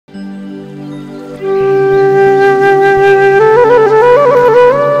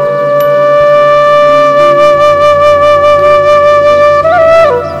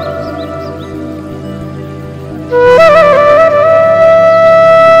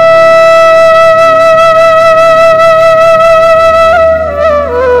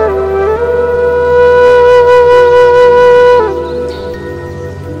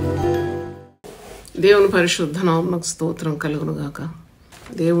పరిశుద్ధ నామమునకు స్తోత్రం కలుగును గాక.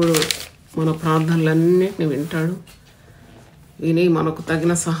 దేవుడు మన ప్రార్థనలన్నిటిని వింటాడు, విని మనకు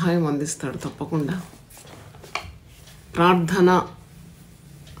తగిన సహాయం అందిస్తాడు తప్పకుండా. ప్రార్థన,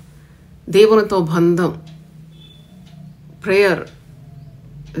 దేవునితో బంధం, prayer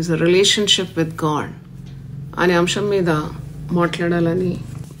is a relationship with God అనే అంశం మీద మాట్లాడాలని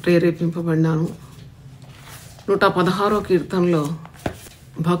ప్రేరేపింపబడినాను. 116వ కీర్తనలో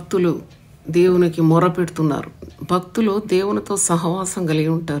భక్తులు దేవునికి మొరపెడుతున్నారు. భక్తులు దేవునితో సహవాసం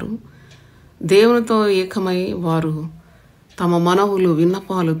కలిగి ఉంటారు. దేవునితో ఏకమై వారు తమ మనవులు,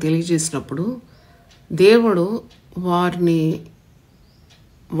 విన్నపాలు తెలియజేసినప్పుడు దేవుడు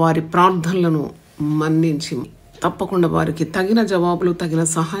వారి ప్రార్థనలను మన్నించి తప్పకుండా వారికి తగిన జవాబులు, తగిన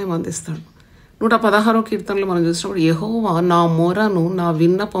సహాయం అందిస్తాడు. 116వ కీర్తనలో మనం చూసినప్పుడు, యెహోవా నా మొరను, నా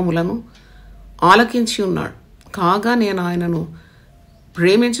విన్నపములను ఆలకించి ఉన్నాడు, కాగా నేను ఆయనను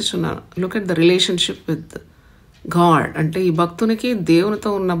ప్రేమించుచున్నాను. Look at the relationship with God. అంటే ఈ భక్తునికి దేవునితో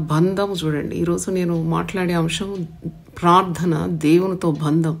ఉన్న బంధం చూడండి. ఈరోజు నేను మాట్లాడే అంశం ప్రార్థన, దేవునితో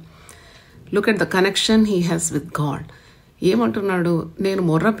బంధం. Look at the connection he has with God. ఏమంటున్నాడు? నేను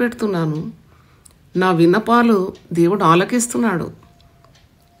మొర్ర పెడుతున్నాను, నా విన్నపాలు దేవుడు ఆలకిస్తున్నాడు,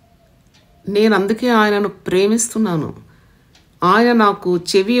 నేను అందుకే ఆయనను ప్రేమిస్తున్నాను, ఆయన నాకు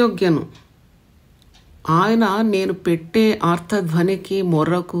చెవియొగ్గెను, ఆయన నేను పెట్టే ఆర్తధ్వనికి,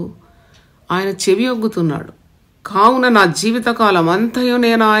 మొర్రకు ఆయన చెవియొగ్గుతున్నాడు. కావున నా జీవితకాలం అంతయు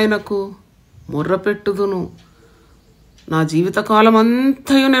నేను ఆయనకు మొర్ర పెట్టుదును. నా జీవితకాలం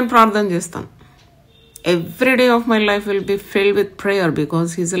అంతయు నేను ప్రార్థన చేస్తాను. Every day of my life will be filled with prayer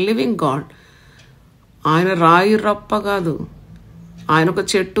because he's a living God. ఆయన రాయి రప్ప కాదు, ఆయన ఒక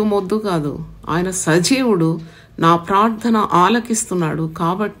చెట్టు మొద్దు కాదు, ఆయన సజీవుడు. నా ప్రార్థన ఆలకిస్తున్నాడు,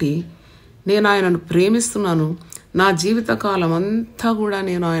 కాబట్టి నేను ఆయనను ప్రేమిస్తున్నాను. నా జీవితకాలం అంతా కూడా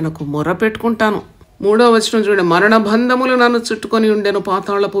నేను ఆయనకు మొర్ర పెట్టుకుంటాను. 3వ వచనం చూడండి. మరణ బంధములు నన్ను చుట్టుకొని ఉండెను,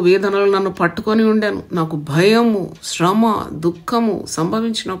 పాతాళపు వేదనలు నన్ను పట్టుకొని ఉండెను. నాకు భయము, శ్రమ, దుఃఖము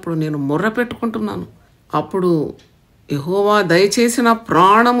సంభవించినప్పుడు నేను మొర్ర పెట్టుకుంటున్నాను. అప్పుడు యెహోవా దయచేసి నా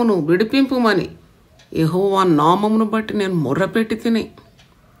ప్రాణమును విడిపింపుమని యెహోవా నామమును బట్టి నేను మొర్ర పెట్టి తిని.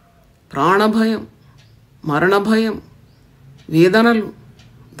 ప్రాణభయం, మరణ భయం, వేదనలు,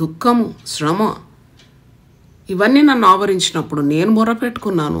 దుఃఖము, శ్రమ ఇవన్నీ నన్ను ఆవరించినప్పుడు నేను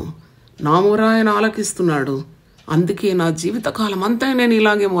మొరపెట్టుకున్నాను. నా మొర ఆయన ఆలకిస్తున్నాడు. అందుకే నా జీవితకాలం అంతా నేను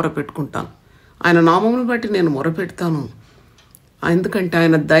ఇలాగే మొరపెట్టుకుంటాను. ఆయన నామమును బట్టి నేను మొరపెడతాను. ఎందుకంటే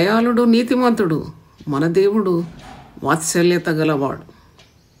ఆయన దయాళుడు, నీతిమంతుడు. మన దేవుడు వాత్సల్యత గలవాడు.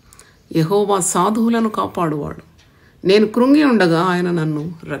 యెహోవా సాధువులను కాపాడువాడు. నేను కృంగి ఉండగా ఆయన నన్ను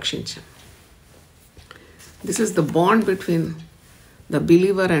రక్షించాను. This is the bond between the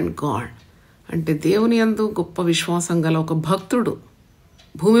believer and God. అంటే దేవుని యందు గొప్ప విశ్వాసం గల ఒక భక్తుడు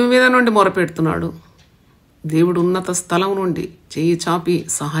భూమి మీద నుండి మొరపెడుతున్నాడు. దేవుడు ఉన్నత స్థలం నుండి చెయ్యి చాపి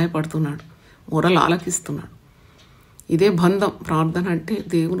సహాయపడుతున్నాడు, మొరలు ఆలకిస్తున్నాడు. ఇదే బంధం. ప్రార్థన అంటే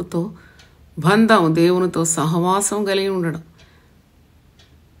దేవునితో బంధం, దేవునితో సహవాసం కలిగి ఉండడం.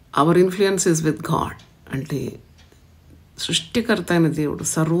 Hour influence is with God. అంటే సృష్టికర్త అయిన దేవుడు,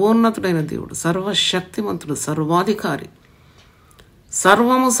 సర్వోన్నతుడైన దేవుడు, సర్వశక్తిమంతుడు, సర్వాధికారి,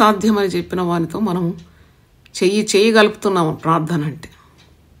 సర్వము సాధ్యమని చెప్పిన వానితో మనం చెయ్యి కలుపుతున్నాము. ప్రార్థన అంటే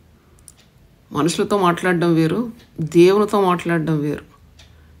మనుషులతో మాట్లాడడం వేరు, దేవునితో మాట్లాడడం వేరు.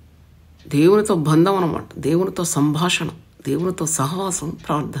 దేవునితో బంధం అన్నమాట, దేవునితో సంభాషణ, దేవునితో సహవాసం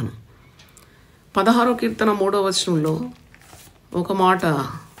ప్రార్థన. 16వ కీర్తన 3వ వచనంలో ఒక మాట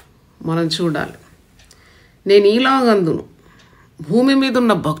మనం చూడాలి. నేను ఇలాగందును, భూమి మీద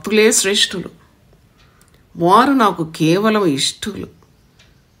ఉన్న భక్తులే శ్రేష్ఠులు, వారు నాకు కేవలం ఇష్టులు.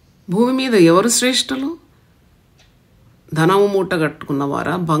 భూమి మీద ఎవరు శ్రేష్ఠులు? ధనము మూట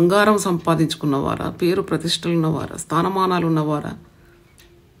కట్టుకున్నవారా, బంగారం సంపాదించుకున్నవారా, పేరు ప్రతిష్టలు ఉన్నవారా, స్థానమానాలు ఉన్నవారా,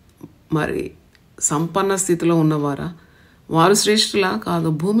 మరి సంపన్న స్థితిలో ఉన్నవారా? వారు శ్రేష్ఠులా? కాదు.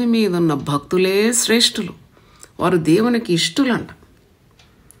 భూమి మీద ఉన్న భక్తులే శ్రేష్ఠులు, వారు దేవునికి ఇష్టులంట.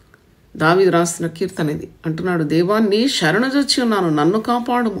 దావీదు రాసిన కీర్తన ఇది. అంటున్నాడు, దేవాన్ని శరణుజొచ్చి ఉన్నాను, నన్ను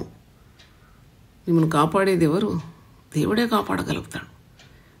కాపాడుము. మిమ్మల్ని కాపాడేది ఎవరు? దేవుడే కాపాడగలుగుతాడు.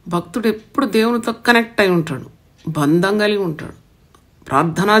 భక్తుడు ఎప్పుడు దేవునితో కనెక్ట్ అయి ఉంటాడు, బంధం కలిగి ఉంటాడు.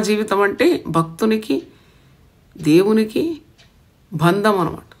 ప్రార్థనా జీవితం అంటే భక్తునికి దేవునికి బంధం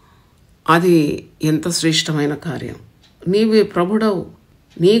అన్నమాట. అది ఎంత శ్రేష్టమైన కార్యం. నీవే ప్రభుడవు,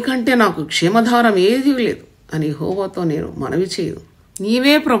 నీకంటే నాకు క్షేమధారం ఏదీ లేదు అని యెహోవాతో నేను మనవి చేయదు.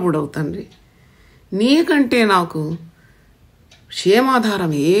 నీవే ప్రభుడవు తండ్రి, నీకంటే నాకు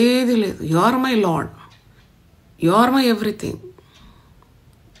క్షేమాధారం ఏది లేదు. You are my lord, you are my everything.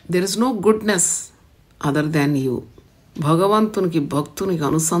 There is no goodness other than you. భగవంతునికి భక్తునికి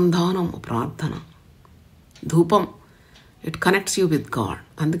అనుసంధానం ప్రార్థన. ధూపం. It connects you with God.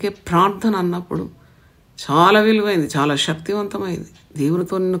 అందుకే ప్రార్థన అన్నప్పుడు చాలా విలువైంది, చాలా శక్తివంతమైంది,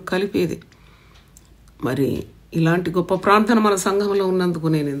 దేవునితో నిన్ను కలిపేది. మరి ఇలాంటి గొప్ప ప్రార్థన మన సంఘంలో ఉన్నందుకు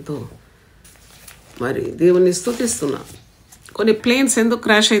నేను ఎంతో మరి దేవుణ్ణి స్తుతిస్తున్నా. కొన్ని ప్లేన్స్ ఎందుకు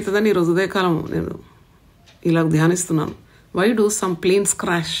క్రాష్ అవుతుందని ఈరోజు ఉదయకాలం నేను ఇలా ధ్యానిస్తున్నాను. Why do some planes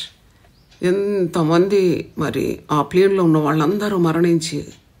crash? ఎంతమంది మరి ఆ ప్లేన్లో ఉన్న వాళ్ళందరూ మరణించి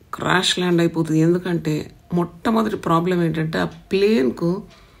క్రాష్ ల్యాండ్ అయిపోతుంది. ఎందుకంటే మొట్టమొదటి ప్రాబ్లం ఏంటంటే ఆ ప్లేన్కు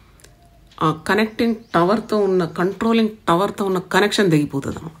ఆ కనెక్టింగ్ టవర్తో ఉన్న కంట్రోలింగ్ టవర్తో ఉన్న కనెక్షన్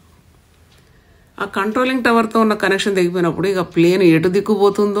తెగిపోతుంది. ఆ కంట్రోలింగ్ టవర్తో ఉన్న కనెక్షన్ తెగిపోయినప్పుడు ఇక ప్లేన్ ఎటు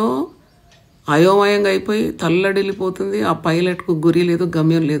దిక్కుపోతుందో అయోమయంగా అయిపోయి తల్లడిల్లిపోతుంది. ఆ పైలట్కు గురి లేదు,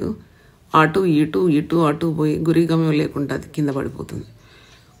 గమ్యం లేదు. అటు ఇటు ఇటు అటు పోయి గురి గమ్యం లేకుండా అది కింద పడిపోతుంది.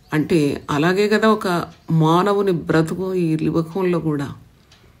 అంటే అలాగే కదా ఒక మానవుని బ్రతుకు ఈ లోకంలో కూడా.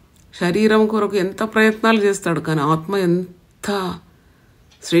 శరీరం కొరకు ఎంత ప్రయత్నాలు చేస్తాడు, కానీ ఆత్మ ఎంత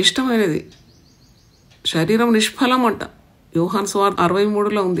శ్రేష్టమైనది. శరీరం నిష్ఫలం అంట. యోహాను సువార్త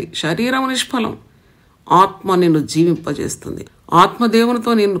 63లో ఉంది, శరీరం నిష్ఫలం, ఆత్మ నిన్ను జీవింపజేస్తుంది, ఆత్మ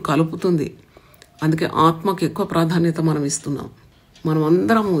దేవునితో నిన్ను కలుపుతుంది. అందుకే ఆత్మకు ఎక్కువ ప్రాధాన్యత మనం ఇస్తున్నాం. మనం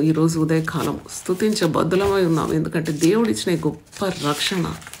అందరము ఈరోజు ఉదయకాలం స్తుతించే బద్దులమై ఉన్నాం. ఎందుకంటే దేవుడు ఇచ్చిన గొప్ప రక్షణ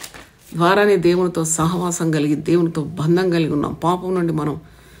ద్వారానే దేవునితో సహవాసం కలిగి దేవునితో బంధం కలిగి ఉన్నాం. పాపం నుండి మనం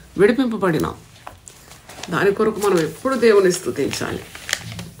విడిపింపబడినాం. దాని కొరకు మనం ఎప్పుడు దేవుని స్తుతించాలి.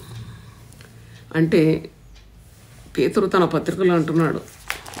 అంటే పేతురు తన పత్రికలో అంటున్నాడు,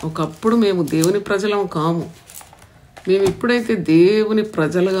 ఒకప్పుడు మేము దేవుని ప్రజలం కాము, మేము ఇప్పుడైతే దేవుని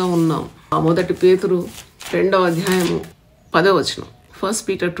ప్రజలుగా ఉన్నాం. ఆ మొదటి పేతురు 2వ అధ్యాయము 10వ వచనం, 1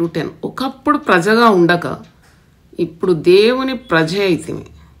 Peter 2:10. ఒకప్పుడు ప్రజగా ఉండక ఇప్పుడు దేవుని ప్రజ అయితిమి,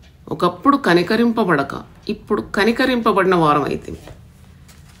 ఒకప్పుడు కనికరింపబడక ఇప్పుడు కనికరింపబడిన వారం అయితిమి.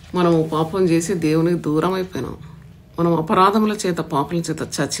 మనము పాపం చేసి దేవునికి దూరం అయిపోయినాం. మనం అపరాధముల చేత పాపల చేత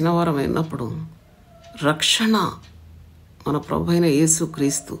చచ్చిన వారం అయినప్పుడు రక్షణ మన ప్రభు అయిన యేసు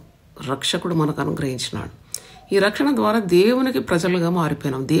క్రీస్తు రక్షకుడు మనకు అనుగ్రహించినాడు. ఈ రక్షణ ద్వారా దేవునికి ప్రజలుగా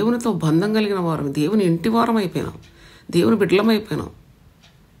మారిపోయినాం, దేవునితో బంధం కలిగిన వారం, దేవుని ఇంటి వారం అయిపోయినాం, దేవుని బిడ్డలమైపోయినాం.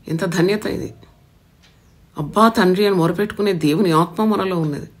 ఎంత ధన్యత ఇది! అబ్బా తండ్రి అని మొరపెట్టుకునే దేవుని ఆత్మ మనలో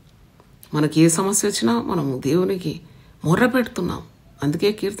ఉన్నది. మనకి ఏ సమస్య వచ్చినా మనము దేవునికి మొర్ర పెడుతున్నాం. అందుకే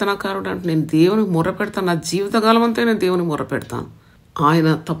కీర్తనకారుడు అంటే, నేను దేవునికి మొర్ర పెడతాను, నా జీవితకాలం అంతా నేను దేవునికి మొర్ర పెడతాను, ఆయన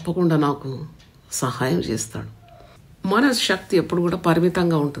తప్పకుండా నాకు సహాయం చేస్తాడు. మన శక్తి ఎప్పుడు కూడా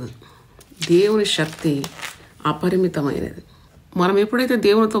పరిమితంగా ఉంటుంది, దేవుని శక్తి అపరిమితమైనది. మనం ఎప్పుడైతే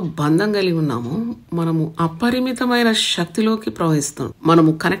దేవునితో బంధం కలిగి ఉన్నామో మనము అపరిమితమైన శక్తిలోకి ప్రవహిస్తున్నాం,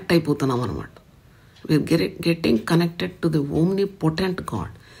 మనము కనెక్ట్ అయిపోతున్నాం అనమాట. We are getting connected to the omni potent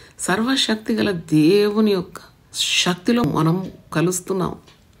God. సర్వశక్తి గల దేవుని యొక్క శక్తిలో మనం కలుస్తున్నాం.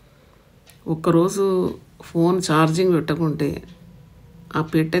 ఒక్కరోజు ఫోన్ ఛార్జింగ్ పెట్టకుంటే ఆ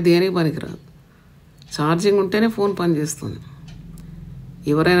పెట్టె దేనికి పనికిరాదు. ఛార్జింగ్ ఉంటేనే ఫోన్ పనిచేస్తుంది.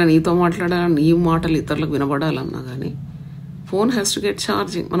 ఎవరైనా నీతో మాట్లాడాలన్నా, నీ మాటలు ఇతరులకు వినబడాలన్నా కానీ phone has to get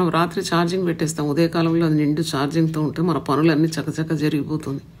charging. మనం రాత్రి ఛార్జింగ్ పెట్టేస్తాం, ఉదయకాలంలో అది నిండు ఛార్జింగ్తో ఉంటే మన పనులన్నీ చకచక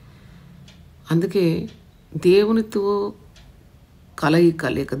జరిగిపోతుంది. అందుకే దేవునితో కలయిక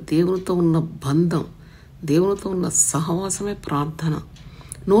లేక దేవునితో ఉన్న బంధం, దేవునితో ఉన్న సహవాసమే ప్రార్థన.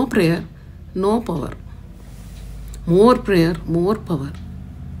 No prayer no power, more prayer more power,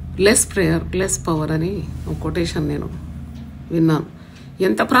 less prayer less power అని ఒక కొటేషన్ నేను విన్నాను.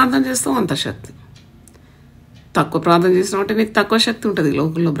 ఎంత ప్రార్థన చేస్తావు అంత శక్తి. తక్కువ ప్రార్థన చేసినావంటే నీకు తక్కువ శక్తి ఉంటుంది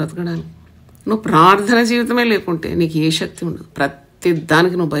లోకంలో బ్రతకడానికి. నువ్వు ప్రార్థన జీవితమే లేకుంటే నీకు ఏ శక్తి ఉండదు. ప్రతి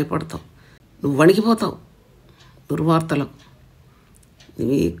దానికి నువ్వు భయపడతావు, నువ్వు వణికిపోతావు దుర్వార్తలకు.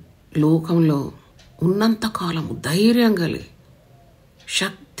 ఈ లోకంలో ఉన్నంతకాలము ధైర్యం కలిగి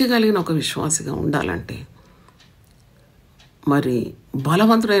శక్తి కలిగిన ఒక విశ్వాసిగా ఉండాలంటే, మరి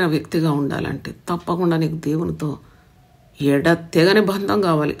బలవంతుడైన వ్యక్తిగా ఉండాలంటే తప్పకుండా నీకు దేవునితో ఎడతెగని బంధం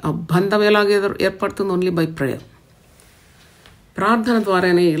కావాలి. ఆ బంధం ఎలాగ ఏర్పడుతుంది? Only by prayer. ప్రార్థన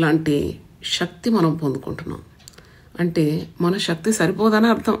ద్వారానే ఇలాంటి శక్తి మనం పొందుకుంటున్నాం. అంటే మన శక్తి సరిపోదని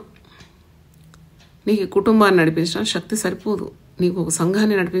అర్థం. నీకు కుటుంబాన్ని నడిపించడానికి శక్తి సరిపోదు, నీకు ఒక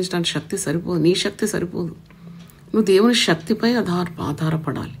సంఘాన్ని నడిపించడానికి శక్తి సరిపోదు, నీ శక్తి సరిపోదు. నువ్వు దేవుని శక్తిపై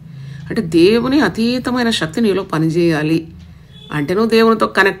ఆధారపడాలి. అంటే దేవుని అతీతమైన శక్తి నీలో పనిచేయాలి అంటే నువ్వు దేవునితో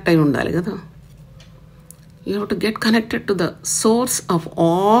కనెక్ట్ అయి ఉండాలి కదా. You have to get connected to the source of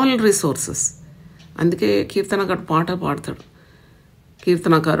all resources. అందుకే కీర్తనకారుడు పాట పాడతాడు.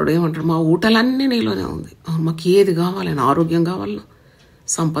 కీర్తనకారుడు ఏమంటాడు? మా ఊటలన్నీ నీలోనే ఉంది. మాకు ఏది కావాలన్నా, ఆరోగ్యం కావాలన్నా,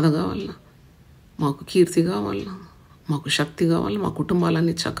 సంపద కావాలన్నా, మాకు కీర్తి కావాలన్నా, మాకు శక్తి కావాలి, మా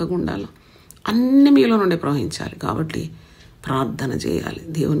కుటుంబాలన్నీ చక్కగా ఉండాలి, అన్నీ మీలో నుండే ప్రవహించాలి. కాబట్టి ప్రార్థన చేయాలి,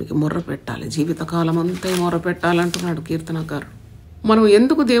 దేవునికి మొర్ర పెట్టాలి, జీవితకాలం అంతా మొర్ర పెట్టాలంటున్నాడు కీర్తనకారుడు. మనం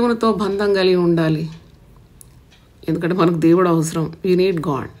ఎందుకు దేవునితో బంధం కలిగి ఉండాలి? ఎందుకంటే మనకు దేవుడు అవసరం. We need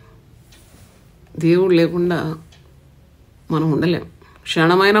God. దేవుడు లేకుండా మనం ఉండలేం,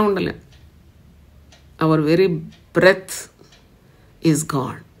 క్షణమైనా ఉండలేం. Hour very breath is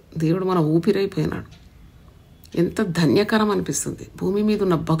God. దేవుడు మన ఊపిరైపోయినాడు. ఎంత ధన్యకరం అనిపిస్తుంది. భూమి మీద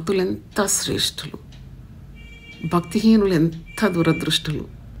ఉన్న భక్తులు ఎంత శ్రేష్ఠులు, భక్తిహీనులు ఎంత దురదృష్టులు.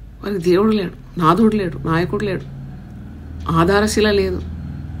 వారికి దేవుడు లేడు, నాథుడు లేడు, నాయకుడు లేడు, ఆధారశిల లేదు.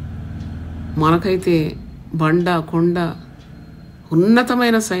 మనకైతే బండ, కొండ,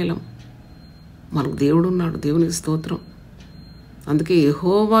 ఉన్నతమైన శైలం. మనకు దేవుడు ఉన్నాడు. దేవునికి స్తోత్రం. అందుకే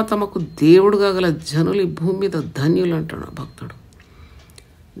యెహోవా తమకు దేవుడుగా గల జనులు ఈ భూమి మీద ధన్యులు అంటాడు భక్తుడు.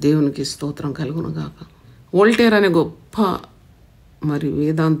 దేవునికి స్తోత్రం కలుగునుగాక. వోల్టేర్ అనే గొప్ప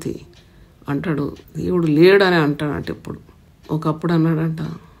వేదాంతి అంటాడు, దేవుడు లేడని అంటాడంట. ఇప్పుడు ఒకప్పుడు అన్నాడంట,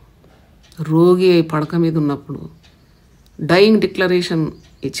 రోగి అయి పడక మీద ఉన్నప్పుడు డైయింగ్ డిక్లరేషన్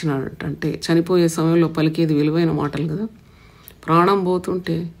ఇచ్చినాడంట. అంటే చనిపోయే సమయంలో పలికేది విలువైన మాటలు కదా. ప్రాణం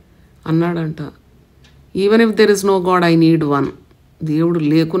పోతుంటే అన్నాడంట, even if there is no God I need one. దేవుడు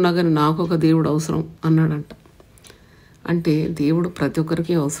లేకున్నా కానీ నాకు ఒక దేవుడు అవసరం అన్నాడంట. అంటే దేవుడు ప్రతి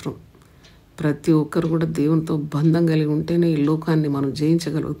ఒక్కరికి అవసరం. ప్రతి ఒక్కరు కూడా దేవునితో బంధం కలిగి ఉంటేనే ఈ లోకాన్ని మనం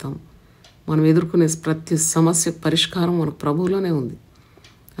జయించగలుగుతాం. మనం ఎదుర్కొనే ప్రతి సమస్య పరిష్కారం మన ప్రభువులోనే ఉంది.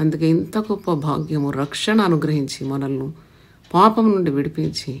 అందుకే ఇంత గొప్ప భాగ్యము, రక్షణ అనుగ్రహించి మనల్ని పాపం నుండి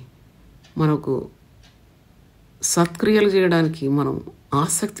విడిపించి మనకు సత్క్రియలు చేయడానికి మనం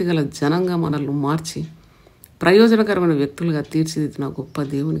ఆసక్తి గల జనంగా మనల్ని మార్చి ప్రయోజనకరమైన వ్యక్తులుగా తీర్చిదిద్దిన గొప్ప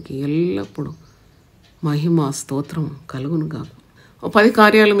దేవునికి ఎల్లప్పుడూ మహిమ, స్తోత్రం కలుగునుగా. 10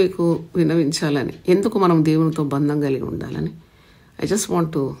 కార్యాలు మీకు విన్నవించాలని, ఎందుకు మనం దేవునితో బంధం కలిగి ఉండాలని I just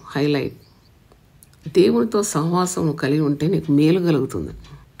want to highlight. దేవునితో సహవాసం కలిగి ఉంటే నీకు మేలు కలుగుతుంది.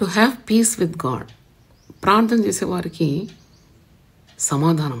 To have piece with God. ప్రార్థన చేసేవారికి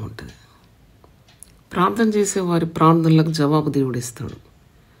సమాధానం ఉంటుంది. ప్రార్థన చేసేవారి ప్రార్థనలకు జవాబు దేవుడు ఇస్తాడు.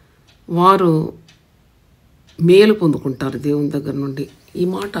 వారు మేలు పొందుకుంటారు దేవుని దగ్గర నుండి. ఈ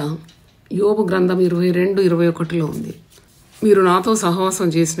మాట యోబు గ్రంథం 22:21 ఉంది. మీరు నాతో సహవాసం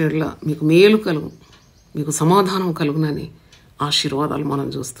చేసినట్లా మీకు మేలు కలుగు, మీకు సమాధానం కలుగునని ఆశీర్వాదాలు మనం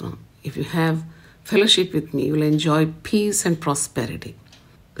చూస్తున్నాం. If you have fellowship with me you will enjoy piece and prosperity.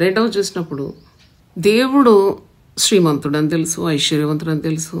 రెండవ చూసినప్పుడు దేవుడు శ్రీమంతుడని తెలుసు, ఐశ్వర్యవంతుడని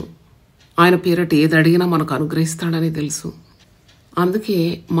తెలుసు, ఆయన పేరట ఏది అడిగినా మనకు అనుగ్రహిస్తాడని తెలుసు. అందుకే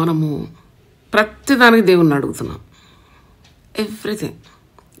మనము ప్రతిదానికి దేవుణ్ణి అడుగుతున్నాం. Everything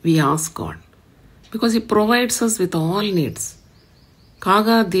we ask God because he provides us with all needs.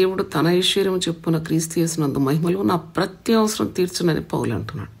 కాగా దేవుడు తన ఐశ్వర్యం చెప్పున క్రీస్తు యేసునందు మహిమలో నా ప్రతి అవసరం తీర్చునని పౌలు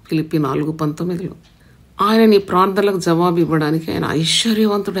అంటున్నాడు ఫిలిప్పీ 4:19. ఆయన నీ ప్రార్థనలకు జవాబు ఇవ్వడానికి ఆయన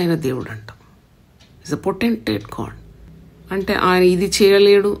ఐశ్వర్యవంతుడైన దేవుడు అంట. Is a పొటెంటేట్ God. అంటే ఆయన ఇది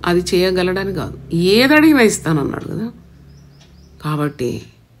చేయలేడు, అది చేయగలడని కాదు, ఏది అడిగినా ఇస్తానన్నాడు కదా. కాబట్టి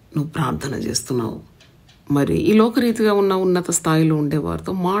నువ్వు ప్రార్థన చేస్తున్నావు. మరి ఈ లోకరీతిగా ఉన్న ఉన్నత స్థాయిలో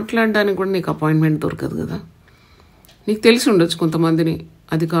ఉండేవారితో మాట్లాడడానికి కూడా నీకు అపాయింట్మెంట్ దొరకదు కదా. నీకు తెలిసి ఉండొచ్చు కొంతమందిని,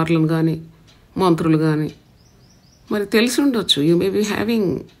 అధికారులను కానీ మంత్రులు కానీ, మరి తెలిసి ఉండొచ్చు. You may be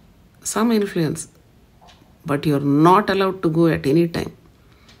having some influence, but you are not allowed to go at any time.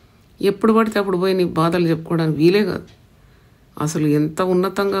 ఎప్పుడు పడితే అప్పుడు పోయి నీ బాధలు చెప్పుకోవడానికి వీలే కాదు. అసలు ఎంత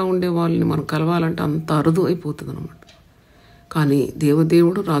ఉన్నతంగా ఉండే వాళ్ళని మనం కలవాలంటే అంత అరుదు అయిపోతుంది అన్నమాట. కానీ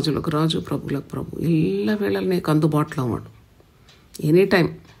దేవదేవుడు, రాజులకు రాజు, ప్రభులకు ప్రభు, ఎల్లవేళలా నీకు అందుబాటులో ఉన్నాడు. Any time.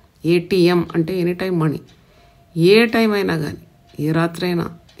 ఏటీఎం అంటే ఎనీ టైం మనీ. ఏ టైం అయినా కానీ, ఏ రాత్రి అయినా,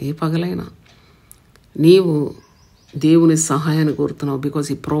 ఏ పగలైనా నీవు దేవుని సహాయాన్ని కోరుతున్నావు. Because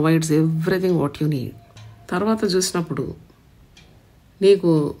he provides everything what you need. తర్వాత చూసినప్పుడు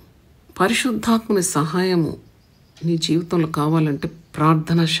నీకు పరిశుద్ధాత్మని సహాయము నీ జీవితంలో కావాలంటే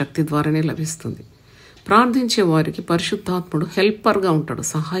ప్రార్థనా శక్తి ద్వారానే లభిస్తుంది. ప్రార్థించే వారికి పరిశుద్ధాత్ముడు హెల్పర్గా ఉంటాడు,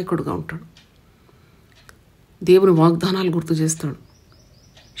 సహాయకుడుగా ఉంటాడు. దేవుని వాగ్దానాలు గుర్తు చేస్తాడు,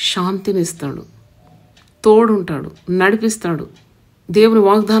 శాంతిని ఇస్తాడు, తోడుంటాడు, నడిపిస్తాడు. దేవుని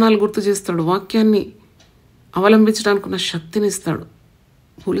వాగ్దానాలు గుర్తు చేస్తాడు, వాక్యాన్ని అవలంబించడానికి ఉన్న శక్తిని ఇస్తాడు.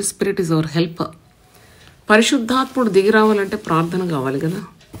 Holi spirit is our helper. పరిశుద్ధాత్ముడు దిగి రావాలంటే ప్రార్థన కావాలి కదా.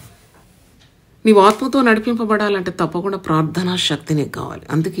 నీవు ఆత్మతో నడిపింపబడాలంటే తప్పకుండా ప్రార్థనా శక్తి నీకు కావాలి.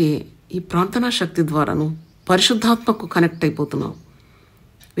 అందుకే ఈ ప్రార్థనా శక్తి ద్వారా నువ్వు పరిశుద్ధాత్మకు connect అయిపోతున్నావు.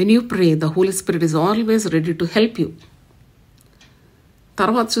 When you pray the Holi spirit is always ready to help you.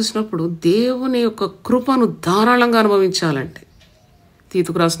 తర్వాత చూసినప్పుడు దేవుని యొక్క కృపను ధారాళంగా అనుభవించాలంటే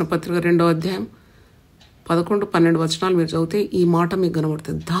తీతుకు రాసిన పత్రిక 2వ అధ్యాయం 11-12 వచనాలు మీరు చదివితే ఈ మాట మీకు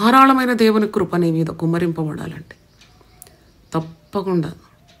కనబడుతుంది. ధారాళమైన దేవుని కృప నీ మీద కుమ్మరింపబడాలంటే తప్పకుండా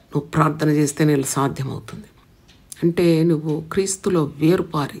నువ్వు ప్రార్థన చేస్తేనే సాధ్యమవుతుంది. అంటే నువ్వు క్రీస్తులో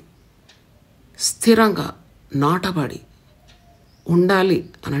వేరుపారి స్థిరంగా నాటబడి ఉండాలి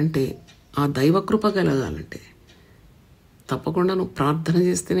అని అంటే, ఆ దైవకృప కలగాలంటే తప్పకుండా నువ్వు ప్రార్థన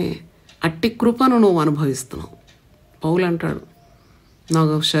చేస్తేనే అట్టి కృపను నువ్వు అనుభవిస్తున్నావు. పౌలు అంటాడు,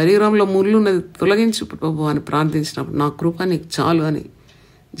 నాకు శరీరంలో ముళ్ళున్నది తొలగించు ప్రభు అని ప్రార్థించినప్పుడు నా కృప నీకు చాలు అని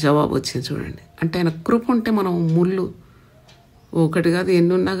జవాబు వచ్చింది. చూడండి, అంటే ఆయన కృప ఉంటే మనం ముళ్ళు ఒకటి కాదు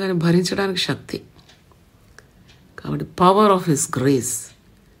ఎన్ని ఉన్నా కానీ భరించడానికి శక్తి. కాబట్టి పవర్ ఆఫ్ హిస్ గ్రేస్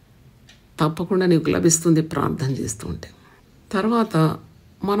తప్పకుండా నీకు లభిస్తుంది ప్రార్థన చేస్తూ ఉంటే. తర్వాత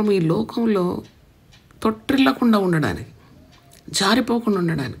మనం ఈ లోకంలో తొట్టిల్లకుండా ఉండడానికి, జారిపోకుండా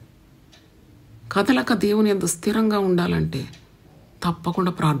ఉండడానికి, కదలక దేవుని యందు స్థిరంగా ఉండాలంటే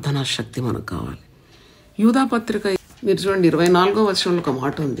తప్పకుండా ప్రార్థనా శక్తి మనకు కావాలి. యూదా పత్రిక మీరు చూడండి 24వ వచనంలో ఒక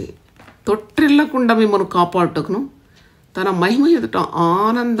మాట ఉంది, తొట్టిల్లకుండా మిమ్మల్ని కాపాడుటకును తన మహిమ ఎదుట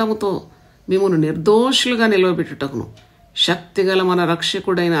ఆనందముతో మిమ్మల్ని నిర్దోషులుగా నిలవబెట్టుటకును శక్తిగల మన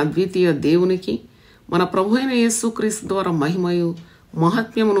రక్షకుడైన అద్వితీయ దేవునికి మన ప్రభు అయిన యేసుక్రీస్తు ద్వారా మహిమయు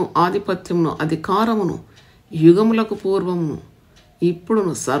మహాత్మ్యమును ఆధిపత్యమును అధికారమును యుగములకు పూర్వమును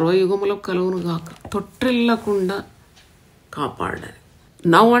ఇప్పుడును సర్వయుగములకు కలుగును గాక. తొట్టిల్లకుండా కాపాడాలి.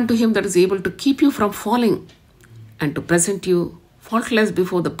 Now unto him that is able to keep you from falling and to present you faultless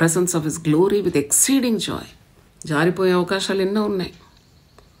before the presence of his glory with exceeding joy. జారిపోయే అవకాశాలు ఎన్నో ఉన్నాయి,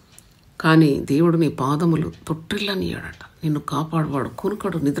 కానీ దేవుడు నీ పాదములు తొట్టిల్లనియాడట. నిన్ను కాపాడువాడు,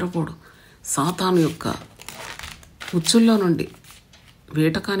 కునుకడు, నిద్రపోడు. సాతాను యొక్క ఉచ్చుల్లో నుండి,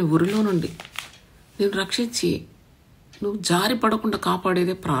 వేటకాని ఉరిలో నుండి నేను రక్షించి నువ్వు జారి పడకుండా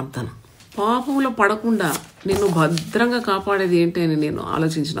కాపాడేదే ప్రార్థన. పాపంలో పడకుండా నిన్ను భద్రంగా కాపాడేది ఏంటి అని నేను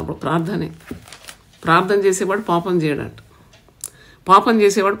ఆలోచించినప్పుడు ప్రార్థనే. ప్రార్థన చేసేవాడు పాపం చేయడంట, పాపం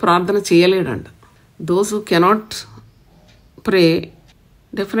చేసేవాడు ప్రార్థన చేయలేడంట. Those who cannot pray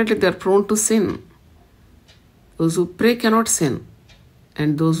definitely they are prone to sin. Those who pray cannot sin and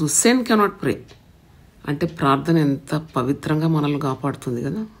those who sin cannot pray. అంటే ప్రార్థన ఎంత పవిత్రంగా మనల్ని కాపాడుతుంది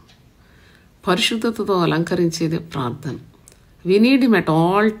కదా, పరిశుద్ధతతో అలంకరించేదే ప్రార్థన. we need him at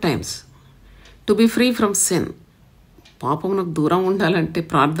all times to be free from sin. పాపమునకు దూరం ఉండాలంటే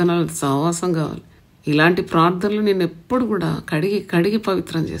ప్రార్థనలు సహవాసం కావాలి. ఇలాంటి ప్రార్థనలు నేను ఎప్పుడు కూడా కడిగి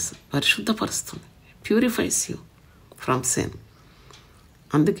పవిత్రం చేస్తుంది, పరిశుద్ధపరుస్తుంది, ప్యూరిఫైస్ యూ ఫ్రమ్ sin.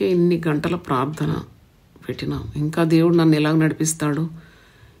 అందుకే ఇన్ని గంటల ప్రార్థన పెట్టినాం. ఇంకా దేవుడు నన్ను ఎలాగ నడిపిస్తాడు,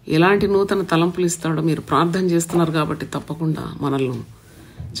 ఎలాంటి నూతన తలంపులు ఇస్తాడో మీరు ప్రార్థన చేస్తున్నారు కాబట్టి తప్పకుండా మనల్ని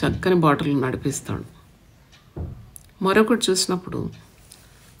చక్కని బాటలు నడిపిస్తాడు. మరొకటి చూసినప్పుడు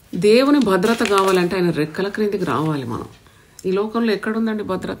దేవుని భద్రత కావాలంటే ఆయన రెక్కల క్రిందికి రావాలి. మనం ఈ లోకంలో ఎక్కడుందండి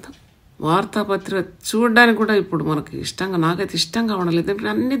భద్రత? వార్తాపత్రిక చూడడానికి కూడా ఇప్పుడు మనకి నాకైతే ఇష్టంగా ఉండలేదు,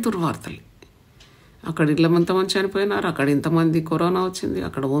 ఎందుకంటే అన్ని దుర్వార్తలు. అక్కడ ఇంతమంది చనిపోయినారు, అక్కడ ఇంతమంది కరోనా వచ్చింది,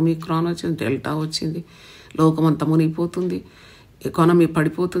 అక్కడ ఓమిక్రాన్ వచ్చింది, డెల్టా వచ్చింది, లోకమంతా మునిగిపోతుంది, ఎకానమీ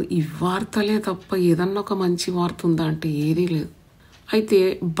పడిపోతుంది. ఈ వార్తలే తప్ప ఏదన్నా ఒక మంచి వార్త ఉందా అంటే ఏదీ లేదు. అయితే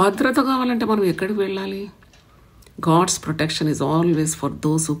భద్రత కావాలంటే మనం ఎక్కడికి వెళ్ళాలి? God's protection is always for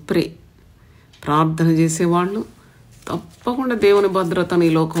those who ప్రే. ప్రార్థన చేసేవాళ్ళు తప్పకుండా దేవుని భద్రతను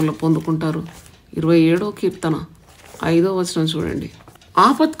ఈ లోకంలో పొందుకుంటారు. 27వ కీర్తన 5వ వచనం చూడండి.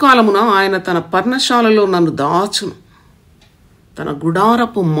 ఆపత్కాలమున ఆయన తన పర్ణశాలలో నన్ను దాచును, తన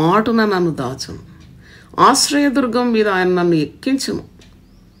గుడారపు మాటున నన్ను దాచును, ఆశ్రయదుర్గం మీద ఆయన నన్ను ఎక్కించును.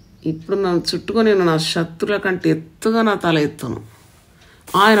 ఇప్పుడు నన్ను చుట్టుకొని నా శత్రుల కంటే ఎత్తుగా నా తల ఎత్తును.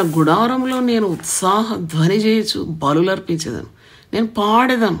 ఆయన గుడారంలో నేను ఉత్సాహ ధ్వని చేయొచ్చు బలులర్పించేదాను. నేను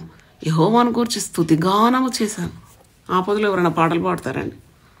పాడేదాను, యెహోవాను గురించి స్తుతిగానము చేశాను. ఆపదలో ఎవరైనా పాటలు పాడతారండి,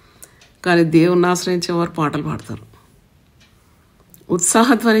 కానీ దేవుణ్ణి ఆశ్రయించేవారు పాటలు పాడతారు,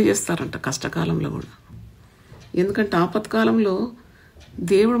 ఉత్సాహధ్వని చేస్తారంట కష్టకాలంలో కూడా. ఎందుకంటే ఆపత్కాలంలో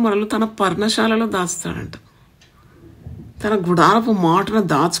దేవుడు మనల్ని తన పర్ణశాలలో దాచుతాడంట, తన గుడారపు మాటను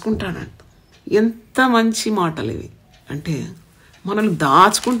దాచుకుంటాడంట. ఎంత మంచి మాటలు ఇవి అంటే మనల్ని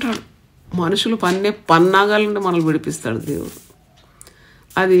దాచుకుంటాడు. మనుషులు పన్నాగాల నుండి మనల్ని విడిపిస్తాడు దేవుడు.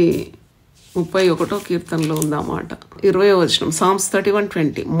 అది 31వ కీర్తనలో ఉందన్నమాట. 20వ వచనం Psalms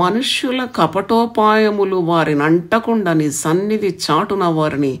 31:20. మనుష్యుల కపటోపాయములు వారిని అంటకుండా నీ సన్నిధి చాటున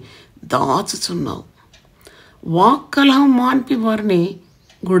వారిని దాచుచున్నావు. వాక్కలహం మాన్పి వారిని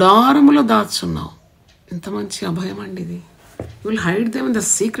గుడారములో దాచుచున్నావు. ఎంత మంచి అభయం అండి ఇది. You will hide them in the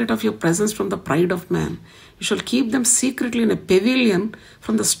secret of your presence from the pride of man. You shall keep them secretly in a pavilion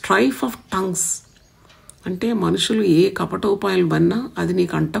from the strife of tongues. అంటే మనుషులు ఏ కపటోపాయాలు బన్నా అది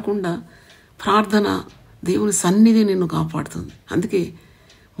నీకు అంటకుండా ప్రార్థన, దేవుని సన్నిధి నిన్ను కాపాడుతుంది. అందుకే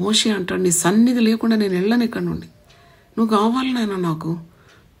మోషే అంటాడు, నీ సన్నిధి లేకుండా నేను వెళ్ళను ఇక్కడ నుండి. నువ్వు కావాలి నాయనా నాకు,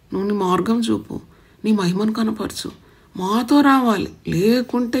 నువ్వు నీ మార్గం చూపు, నీ మహిమను కనపరచు, మాతో రావాలి,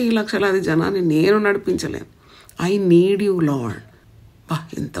 లేకుంటే ఈ లక్షలాది జనాన్ని నేను నడిపించలేను. I need you lord.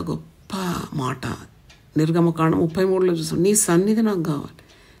 ఎంత గొప్ప మాట. నిర్గమకాండం 33లో చూసాం, నీ సన్నిధి నాకు కావాలి,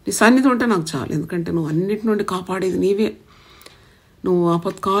 నీ సన్నిధి ఉంటే నాకు చాలు. ఎందుకంటే నువ్వు అన్నిటి నుండి కాపాడేది నీవే. నువ్వు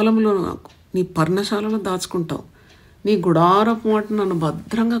ఆపత్కాలంలో నాకు నీ పర్ణశాలలో దాచుకుంటావు, నీ గుడారపు మాట నన్ను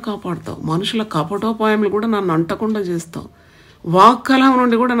భద్రంగా కాపాడుతావు, మనుషుల కపటోపాయములు కూడా నన్ను అంటకుండా చేస్తావు, వాక్కలం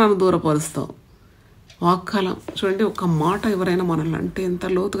నుండి కూడా నన్ను దూరపరుస్తావు. వాక్కలం చూడండి, ఒక మాట ఎవరైనా మనల్ని అంటే ఎంత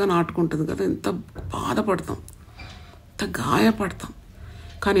లోతుగా నాటుకుంటుంది కదా, ఎంత బాధపడతాం, ఎంత గాయపడతాం.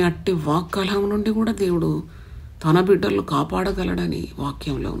 కానీ అట్టి వాక్కలం నుండి కూడా దేవుడు తన బిడ్డలను కాపాడగలడని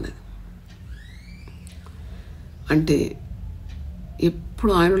వాక్యంలో ఉన్నది. అంటే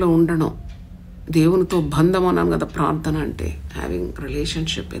ఎప్పుడు ఆయనలో ఉండడం, దేవునితో బంధం అన్నాను కదా. ప్రార్థన అంటే హ్యావింగ్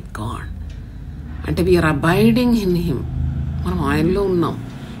రిలేషన్షిప్ విత్ గాడ్, అంటే వీఆర్ అబైడింగ్ ఇన్ హిమ్. మనం ఆయనలో ఉన్నాం.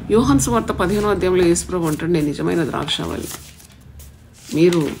 యోహాను సువార్త 15వ అధ్యాయంలో యేసుప్రభు అంటాడు, నేను నిజమైన ద్రాక్షావల్లి,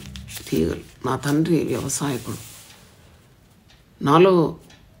 మీరు తీగలు, నా తండ్రి వ్యవసాయకుడు, నాలో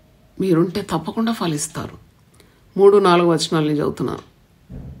మీరుంటే తప్పకుండా ఫలిస్తారు. 3-4 వచనాలని చదువుతున్నాను.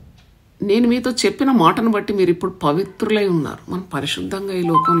 నేను మీతో చెప్పిన మాటను బట్టి మీరు ఇప్పుడు పవిత్రులై ఉన్నారు. మనం పరిశుద్ధంగా ఈ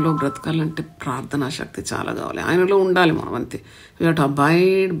లోకంలో బ్రతకాలంటే ప్రార్థనా శక్తి చాలా కావాలి. ఆయనలో ఉండాలి మనం, అంతే. We have to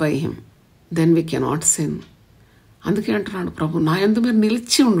abide by him, then we cannot sin. అందుకే అంటున్నాడు ప్రభు, నా యందు మీరు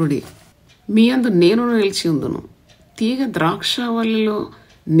నిలిచి ఉండుడి, మీ యందు నేను నిలిచి ఉందును. తీగ ద్రాక్షవల్లిలో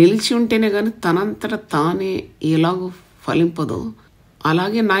నిలిచి ఉంటేనే కానీ తనంతట తానే ఎలాగో ఫలింపదో,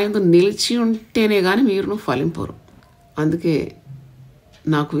 అలాగే నా యందు నిలిచి ఉంటేనే కానీ మీరు ఫలింపరు. అందుకే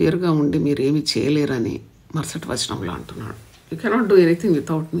నాకు వేరుగా ఉండి మీరేమీ చేయలేరని మరుసటి వచనంలో అంటున్నాడు. You cannot do anything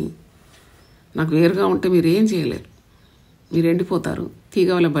without మీ. నాకు వేరుగా ఉంటే మీరు ఏం చేయలేరు, మీరు ఎండిపోతారు, తీగ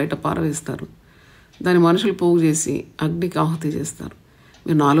వల్ల బయట పారవేస్తారు, దాన్ని మనుషులు పోగు చేసి అగ్నికి ఆహుతి చేస్తారు.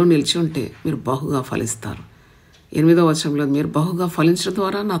 మీరు నాలో నిలిచి ఉంటే మీరు బహుగా ఫలిస్తారు. 8వ వచనంలో, మీరు బహుగా ఫలించడం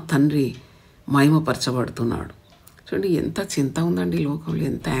ద్వారా నా తండ్రి మహిమపరచబడుతున్నాడు. చూడండి, ఎంత చింత ఉందండి ఈ లోకంలో,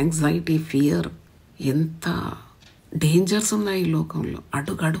 ఎంత యాంగ్జైటీ, ఫియర్, ఎంత డేంజర్స్ ఉన్నాయి ఈ లోకంలో.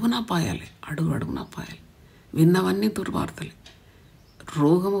 అడుగడుగునా పాయాలి, అడుగడుగునా పాయాలి. విన్నవన్నీ దుర్వార్తలే.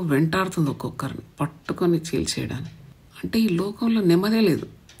 రోగము వెంటాడుతుంది ఒక్కొక్కరిని పట్టుకొని చీల్చేయడానికి. అంటే ఈ లోకంలో నెమ్మదే లేదు.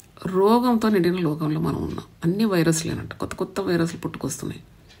 రోగంతో నిండిన లోకంలో మనం ఉన్నాం. అన్ని వైరస్లేనంట, కొత్త కొత్త వైరస్లు పుట్టుకొస్తున్నాయి.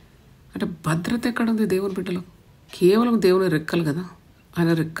 అంటే భద్రత ఎక్కడుంది దేవుని బిడ్డలకు? కేవలం దేవుని రెక్కలు కదా. ఆయన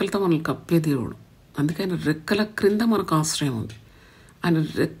రెక్కలతో మనల్ని కప్పే దేవుడు. అందుకే ఆయన రెక్కల క్రింద మనకు ఆశ్రయం ఉంది. ఆయన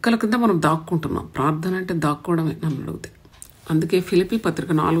రెక్కల కింద మనం దాక్కుంటున్నాం. ప్రార్థన అంటే దాక్కోవడమే నన్ను అడిగితే. అందుకే ఫిలిప్పీ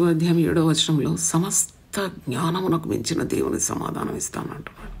పత్రిక 4వ అధ్యాయం 7వ వచనంలో, సమస్త జ్ఞానమునకు మించిన దేవుని సమాధానం ఇస్తాను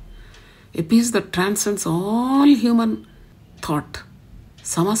అంటున్నాడు. A peace that transcends all human thought.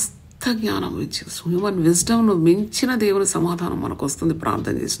 సమస్త జ్ఞానం మించిన, హ్యూమన్ విజ్డమ్ను మించిన దేవుని సమాధానం మనకు వస్తుంది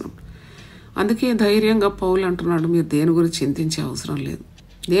ప్రార్థన చేసినప్పుడు. అందుకే ధైర్యంగా పౌలు అంటున్నాడు, మీరు దేని గురించి చింతించే అవసరం లేదు,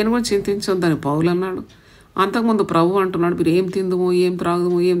 దేని గురించి చింతించొద్దని పౌలు అన్నాడు. అంతకుముందు ప్రభు అంటున్నాడు, మీరు ఏం తిందుమో, ఏం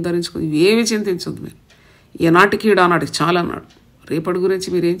త్రాగుదమో, ఏం ధరించుకో, ఏమి చింతించొద్దు మీరు, ఏనాటికి ఆనాటికి చాలా అన్నాడు. రేపటి గురించి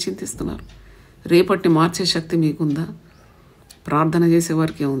మీరు ఏం చింతిస్తున్నారు? రేపటిని మార్చే శక్తి మీకుందా? ప్రార్థన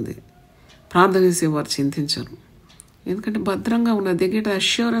చేసేవారికే ఉంది. ప్రార్థన చేసేవారు చింతించరు, ఎందుకంటే భద్రంగా ఉన్న. They get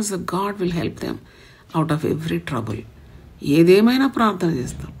assurance that God will help them out of every trouble. ఏదేమైనా ప్రార్థన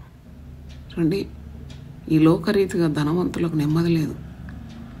చేస్తారు. చూడండి, ఈ లోకరీతిగా ధనవంతులకు నెమ్మది లేదు,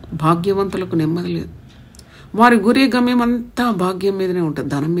 భాగ్యవంతులకు నెమ్మది లేదు. వారి గురి గమ్యం అంతా భాగ్యం మీదనే ఉంటుంది,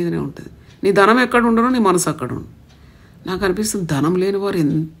 ధనం మీదనే ఉంటుంది. నీ ధనం ఎక్కడ ఉండనో నీ మనసు అక్కడ ఉండు. నాకు అనిపిస్తుంది, ధనం లేని వారు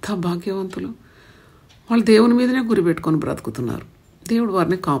ఎంత భాగ్యవంతులు. వాళ్ళు దేవుని మీదనే గురి పెట్టుకొని బ్రతుకుతున్నారు. దేవుడు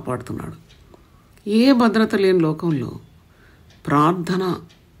వారిని కాపాడుతున్నాడు. ఏ భద్రత లేని లోకంలో ప్రార్థన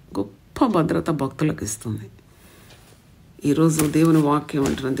గొప్ప భద్రత భక్తులకు ఇస్తుంది. ఈరోజు దేవుని వాక్యం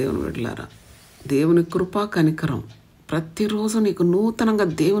అంటున్న దేవుని బిడ్డలారా, దేవుని కృపా కనికరం ప్రతిరోజు నీకు నూతనంగా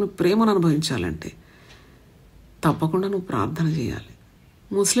దేవుని ప్రేమను అనుభవించాలంటే తప్పకుండా నువ్వు ప్రార్థన చేయాలి.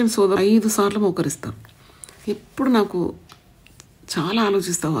 ముస్లిం సోదరులు 5 సార్లు మోకరిస్తారు. ఎప్పుడు నాకు చాలా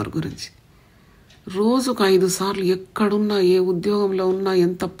ఆలోచిస్తా వారి గురించి. రోజుకు 5 సార్లు, ఎక్కడున్నా, ఏ ఉద్యోగంలో ఉన్నా,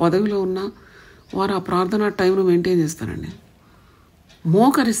 ఎంత పదవిలో ఉన్నా, వారు ఆ ప్రార్థనా టైంను మెయింటైన్ చేస్తారండి.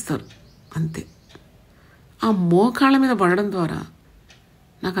 మోకరిస్తారు అంతే. ఆ మోకాళ్ళ మీద పడడం ద్వారా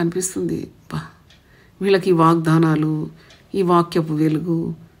నాకు అనిపిస్తుంది, వీళ్ళకి ఈ వాగ్దానాలు, ఈ వాక్యపు వెలుగు,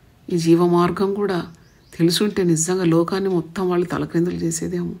 ఈ జీవ మార్గం కూడా తెలుసుంటే నిజంగా లోకాన్ని మొత్తం వాళ్ళు తలక్రిందులు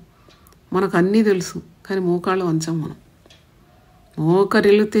చేసేదేమో. మనకు అన్నీ తెలుసు, కానీ మోకాళ్ళు వంచం మనం.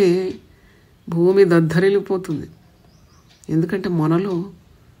 మోకరిల్లితే భూమి దద్దరిల్లిపోతుంది. ఎందుకంటే మనలో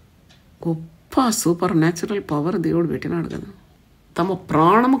గొప్ప సూపర్ న్యాచురల్ పవర్ దేవుడు పెట్టినాడు కదా. తమ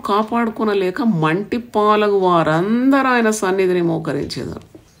ప్రాణము కాపాడుకోనలేక మంటి పాలగు వారందరూ ఆయన సన్నిధిని మోకరించేదారు.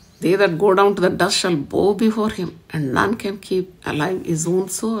 They that go down to the dust shall bow before him, and none can keep alive his own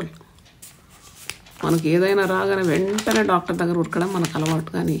soul. మనకు ఏదైనా రాగానే వెంటనే డాక్టర్ దగ్గర ఉరకడం మనకు అలవాటు.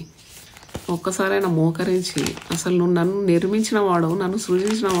 కానీ ఒక్కసారైనా మోకరించి అసలు నువ్వు నన్ను నిర్మించిన వాడు, నన్ను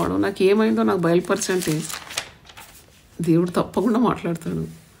సృజించిన వాడు, నాకు ఏమైందో నాకు బయలుపరచంటే దేవుడు తప్పకుండా మాట్లాడతాడు.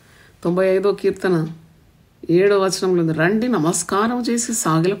 95వ కీర్తన 7వ వచనంలో ఉంది, రండి నమస్కారం చేసి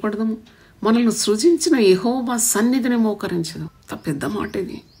సాగిలపడదాము, మనల్ని సృజించిన యెహోవా సన్నిధిని మోకరించదు. పెద్ద మాట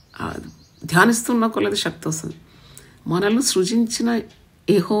ఇది. ధ్యానిస్తున్న కొలది శక్తి వస్తుంది. మనల్ని సృజించిన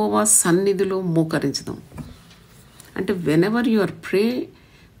యెహోవా సన్నిధిలో మోకరించదాం అంటే whenever you are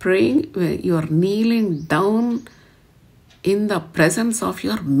praying you are kneeling down in the presence of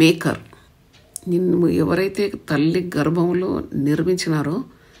your maker. నిన్ను ఎవరైతే తల్లి గర్భంలో నిర్మించినారో,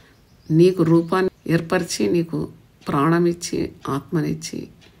 నీకు రూపాన్ని ఏర్పరిచి, నీకు ప్రాణమిచ్చి, ఆత్మనిచ్చి,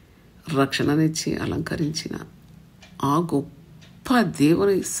 రక్షణనిచ్చి అలంకరించిన ఆ గొప్ప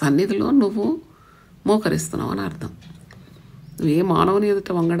దేవుని సన్నిధిలో నువ్వు మోకరిస్తున్నావు అని అర్థం. నువ్వు ఏ మానవుని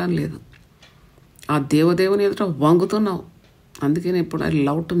ఎదుట వంగడం లేదు, ఆ దేవదేవుని ఎదుట వంగుతున్నావు. అందుకే నేను ఇప్పుడు I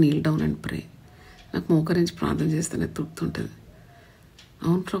love to Neel down and pray. నాకు మోకరించి ప్రార్థన చేస్తేనే తృప్తి ఉంటుంది.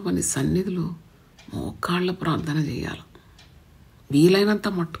 అవును ప్రభా, నీ సన్నిధిలో మోకాళ్ళ ప్రార్థన చేయాలి వీలైనంత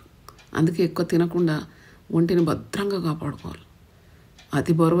మట్టు. అందుకే ఎక్కువ తినకుండా ఒంటిని భద్రంగా కాపాడుకోవాలి.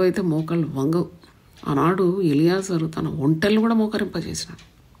 అతి బరువు అయితే మోకాళ్ళు వంగవు. ఆనాడు ఎలియాజరు తన ఒంటెలను కూడా మోకరింపజేసినాడు.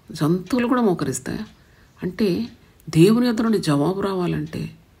 జంతువులు కూడా మోకరిస్తాయా అంటే దేవుని యొద్ద నుండి జవాబు రావాలంటే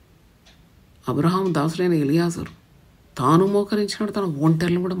అబ్రహాం దాసులైన ఎలియాజరు తాను మోకరించినాడు, తన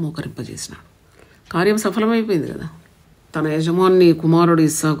ఒంటెలను కూడా మోకరింపజేసినాడు. కార్యం సఫలమైపోయింది కదా. తన యజమాని కుమారుడు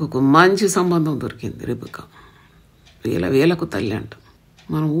ఇస్సాకుకు మంచి సంబంధం దొరికింది. రెబెక్కా వేలకు తల్లి అంట.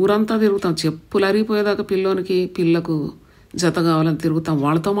 మనం ఊరంతా తిరుగుతాం, చెప్పులు అరిగిపోయేదాకా పిల్లకు జత కావాలని తిరుగుతాం.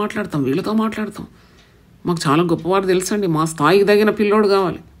 వాళ్ళతో మాట్లాడతాం, వీళ్ళతో మాట్లాడతాం. మాకు చాలా గొప్పవాడు తెలుసండి, మా స్థాయికి తగిన పిల్లోడు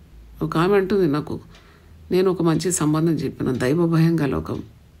కావాలి. ఒక ఆమె అంటుంది, నేను ఒక మంచి సంబంధం చెప్పిన, దైవ భయం గల ఒక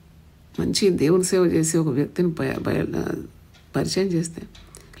మంచి దేవుని సేవ చేసి ఒక వ్యక్తిని పరిచయం చేస్తే,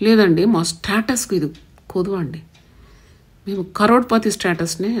 లేదండి మా స్టేటస్కి ఇది కొదువండి, మేము కరోడ్పతి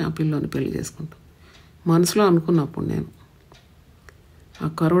స్టేటస్ని ఆ పిల్లోని పెళ్లి చేసుకుంటాం. మనసులో అనుకున్నప్పుడు నేను, ఆ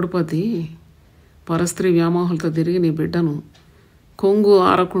కరోడ్పతి పరస్త్రీ వ్యామోహాలతో తిరిగి నీ బిడ్డను కొంగు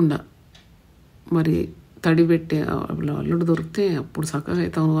ఆరకుండా మరి తడిపెట్టే అల్లుడు దొరికితే అప్పుడు చక్కగా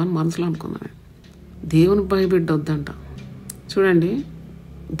అవుతాను అని మనసులో అనుకున్నాను. దేవుని పై బిడ్డ వద్దంట. చూడండి,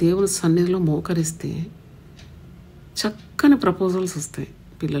 దేవుని సన్నిధిలో మోకరిస్తే చక్కని ప్రపోజల్స్ వస్తాయి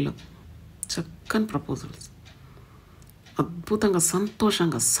పిల్లలకు. చక్కని ప్రపోజల్స్ అద్భుతంగా,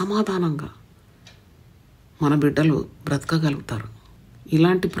 సంతోషంగా, సమాధానంగా మన బిడ్డలు బ్రతకగలుగుతారు.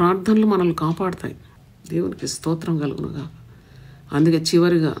 ఇలాంటి ప్రార్థనలు మనల్ని కాపాడుతాయి. దేవునికి స్తోత్రం కలుగునుగా. అందుకే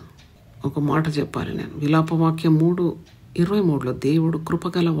చివరిగా ఒక మాట చెప్పాలి నేను. విలాపవాక్యం 3:23లో దేవుడు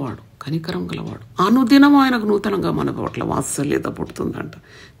కృపగలవాడు, కనికరం గలవాడు, అనుదినం ఆయనకు నూతనంగా మన పట్ల వాత్సల్యత పుడుతుందంట.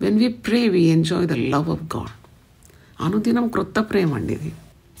 When we pray we enjoy the love of God. అనుదినం క్రొత్త ప్రేమ అండి ఇది.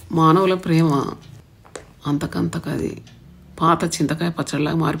 మానవుల ప్రేమ అంతకంతకది పాత చింతకాయ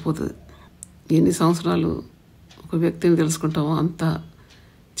పచ్చడిలాగా మారిపోతుంది. ఎన్ని సంవత్సరాలు ఒక వ్యక్తిని తెలుసుకుంటామో అంత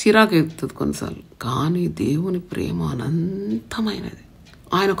చిరాకు ఎత్తుతుంది కొన్నిసార్లు. కానీ దేవుని ప్రేమ అనంతమైనది.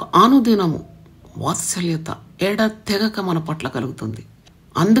 ఆయనకు అనుదినము వాత్సల్యత ఎడతెగక మన పట్ల కలుగుతుంది.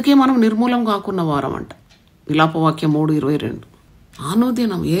 అందుకే మనం నిర్మూలం కాకున్న వారం అంట. విలాపవాక్యం 3:22.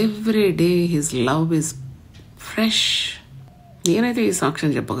 అనుదినం every day his love is fresh. నేనైతే ఈ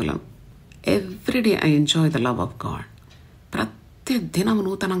సాక్ష్యం చెప్పగలను. Every day I enjoy the love of God. ప్రతి దినం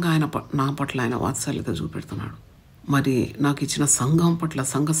నూతనంగా నా పట్ల ఆయన వాత్సల్యత చూపెడుతున్నాడు. మరి నాకు ఇచ్చిన సంఘం పట్ల,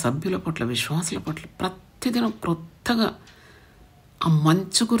 సంఘ సభ్యుల పట్ల, విశ్వాసుల పట్ల ప్రతిదినం క్రొత్తగా ఆ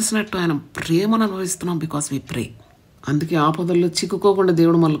మంచు కురిసినట్టు ఆయన ప్రేమను అనుభవిస్తున్నాం. బికాస్ వి ప్రే. అందుకే ఆపదల్లో చిక్కుకోకుండా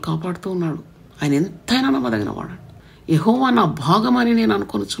దేవుడు మనల్ని కాపాడుతూ ఉన్నాడు. ఆయన ఎంతైనా నమ్మదగిన వాడు. యెహోవా నా భాగమని నేను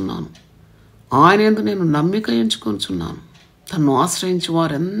అనుకొనుచున్నాను, ఆయన యందు నేను నమ్మిక ఎంచుకొనుచున్నాను. తన్ను ఆశ్రయించి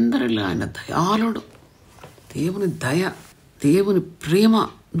వారందరిలో ఆయన దయాళుడు. దేవుని దయ, దేవుని ప్రేమ,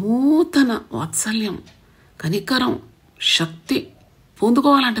 నూతన వాత్సల్యం, కనికరం, శక్తి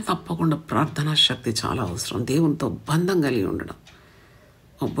పొందుకోవాలంటే తప్పకుండా ప్రార్థనా శక్తి చాలా అవసరం. దేవునితో బంధం కలిగి ఉండడం.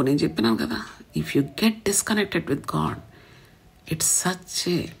 అప్పుడు నేను చెప్పినాను కదా, if you get disconnected with God, it's such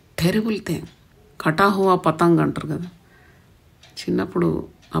a terrible thing. కటాహువా పతంగ్ అంటారు కదా. చిన్నప్పుడు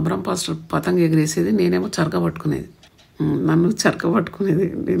అబ్రహం పాస్టర్ పతంగ్ ఎగిరేసేది, నేనేమో చరక పట్టుకునేది. నన్ను చరక పట్టుకునేది.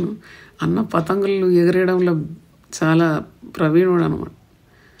 నేను అన్న పతంగులు ఎగిరేయడంలో చాలా ప్రవీణుడు అనమాట.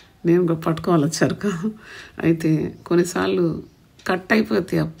 నేను పట్టుకోవాలి చరక. అయితే కొన్నిసార్లు కట్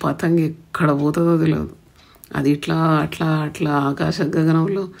అయిపోతే ఆ పతంగి ఎక్కడ పోతుందో తెలియదు. అది ఇట్లా అట్లా అట్లా ఆకాశ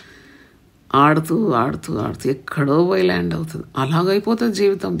గగనంలో ఆడుతూ ఆడుతూ ఆడుతూ ఎక్కడో పోయి ల్యాండ్ అవుతుంది. అలాగైపోతుంది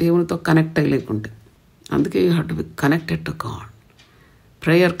జీవితం దేవునితో కనెక్ట్ అయ్యలేకుంటే. అందుకే you have to be connected to God.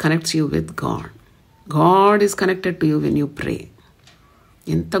 Prayer connects you with God. God is connected to you when you pray.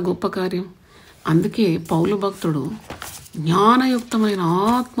 ఎంత గొప్ప కార్యం. అందుకే పౌలు భక్తుడు జ్ఞానయుక్తమైన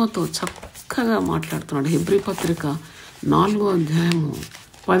ఆత్మతో చక్కగా మాట్లాడుతున్నాడు. హెబ్రీ పత్రిక 4వ అధ్యాయము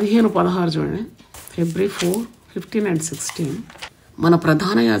 15-16 చూడండి. హెబ్రీ 4:15-16. మన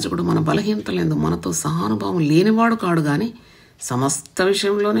ప్రధాన యాజకుడు మన బలహీనతలందు మనతో సహానుభావం లేనివాడు కాడు, కానీ సమస్త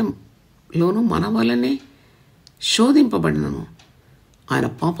విషయంలోనూ మన వలనే శోధింపబడినను ఆయన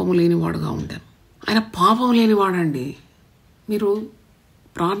పాపము లేనివాడుగా ఉండాను. ఆయన పాపం లేనివాడండి. మీరు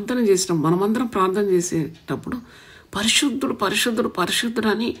ప్రార్థన చేసిన మనమందరం ప్రార్థన చేసేటప్పుడు పరిశుద్ధుడు పరిశుద్ధుడు పరిశుద్ధుడు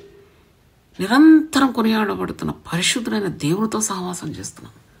అని నిరంతరం కొనియాడబడుతున్న పరిశుద్ధుడైన దేవునితో సహవాసం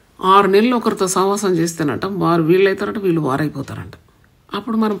చేస్తున్నాం. 6 నెలలు ఒకరితో సహవాసం చేస్తేనట వారు వీళ్ళైతారట, వీళ్ళు వారైపోతారంట.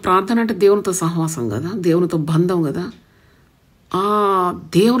 అప్పుడు మనం ప్రార్థన అంటే దేవునితో సహవాసం కదా, దేవునితో బంధం కదా. ఆ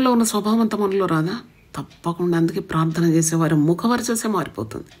దేవునిలో ఉన్న స్వభావం అంతా మనలో రాదా? తప్పకుండా. అందుకే ప్రార్థన చేసేవారి ముఖవర్చసే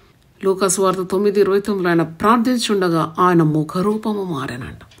మారిపోతుంది. లూకాసు వార్త 9:29 ఆయన ప్రార్థించుండగా ఆయన ముఖరూపము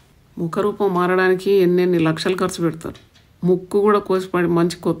మారానంట. ముఖరూపం మారడానికి ఎన్నెన్ని లక్షలు ఖర్చు పెడతారు. ముక్కు కూడా కోసిపడి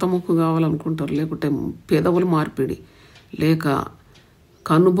మంచి కొత్త ముక్కు కావాలనుకుంటారు, లేకుంటే పెదవులు మార్పిడి, లేక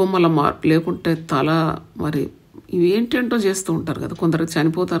కన్నుబొమ్మల లేకుంటే తల, మరి ఇవేంటేంటో చేస్తూ ఉంటారు కదా. కొందరు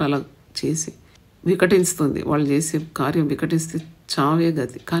చనిపోతారు అలా చేసి. వికటిస్తుంది, వాళ్ళు చేసే కార్యం వికటిస్తే చావే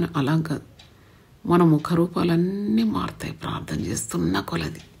గతి. కానీ అలా కాదు, మన ముఖరూపాలన్నీ మారుతాయి ప్రార్థన చేస్తున్న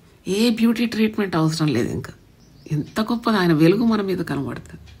కొలది. ఏ బ్యూటీ ట్రీట్మెంట్ అవసరం లేదు. ఇంకా ఎంత గొప్పది. ఆయన వెలుగు మన మీద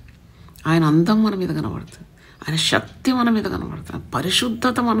కనబడుతుంది, ఆయన అందం మన మీద కనబడుతుంది, ఆయన శక్తి మన మీద కనబడుతుంది,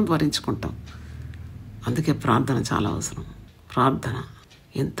 పరిశుద్ధత మనం భరించుకుంటాం. అందుకే ప్రార్థన చాలా అవసరం. ప్రార్థన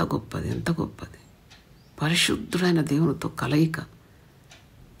ఎంత గొప్పది, ఎంత గొప్పది. పరిశుద్ధుడైన దేవునితో కలయిక,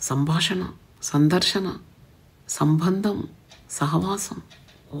 సంభాషణ, సందర్శన, సంబంధం, సహవాసం.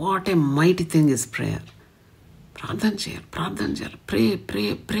 What a mighty thing is prayer. ప్రార్థన చేయాలి, ప్రార్థన చేయాలి. ప్రే ప్రే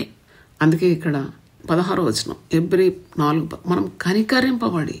ప్రే. అందుకే ఇక్కడ 16వ వచనం హెబ్రీ 4 మనం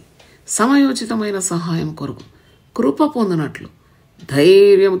కనికరింపబడి సమయోచితమైన సహాయం కొరకు కృప పొందినట్లు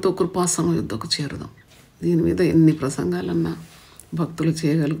ధైర్యంతో కృపాసనం యుద్ధకు చేరుదాం. దీని మీద ఎన్ని ప్రసంగాలన్నా భక్తులు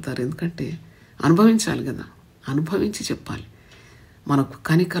చేయగలుగుతారు. ఎందుకంటే అనుభవించాలి కదా, అనుభవించి చెప్పాలి. మనకు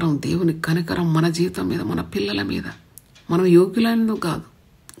కనికరం, దేవుని కనికరం మన జీవితం మీద, మన పిల్లల మీద. మనం యోగ్యులైనది కాదు.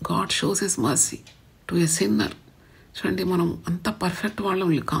 God shows his mercy to a sinner. చూడండి, మనం అంత పర్ఫెక్ట్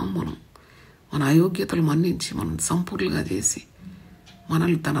వాళ్ళం కాము. మన అయోగ్యతలు మన్నించి మనం సంపూర్ణంగా చేసి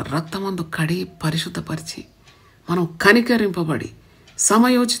మనల్ని తన రక్తమందు కడిగి పరిశుద్ధపరిచి మనం కనికరింపబడి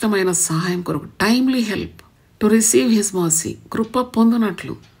సమయోచితమైన సహాయం కొరకు timely help to receive his mercy కృప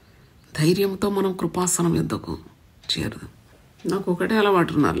పొందినట్లు ధైర్యంతో మనం కృపాసనం యుద్ధకు చేరదు. నాకు ఒకటే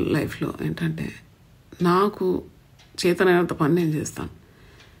అలవాటు ఉన్నారు లైఫ్లో. ఏంటంటే నాకు చేతనైనంత పని నేను చేస్తాను.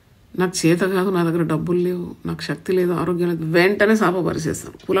 నాకు చేత కాదు, నా దగ్గర డబ్బులు లేవు, నాకు శక్తి లేదు, ఆరోగ్యం లేదు, వెంటనే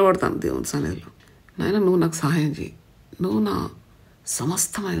శాపపరిచేస్తాను, కూలబడతాను దేవుని సన్నిధిలో. నాయన నువ్వు నాకు సహాయం చేయి, నువ్వు నా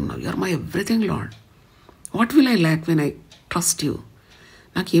సమస్తమై ఉన్నావు, you are my everything lord. What will I lakh when I trust you.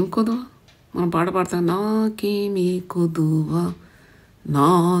 నాకేం కొదువ? మనం పాట పాడతాం, నాకేమీ కొదువ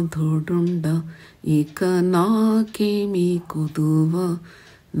నాథుడుండ, ఇక నాకేమీ కొదువ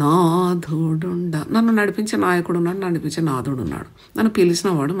నాథుడుండ. నన్ను నడిపించే నాయకుడు ఉన్నాడు, నడిపించే నాథుడు ఉన్నాడు, నన్ను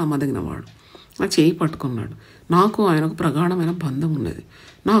పిలిచినవాడు, నమ్మదగినవాడు, నా చేయి పట్టుకున్నాడు. నాకు ఆయనకు ప్రగాఢమైన బంధం ఉన్నది.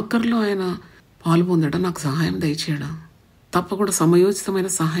 నా అక్కర్లో ఆయన పాలు పొందడం, నాకు సహాయం దయచేయడం, తప్పకుండా సమయోచితమైన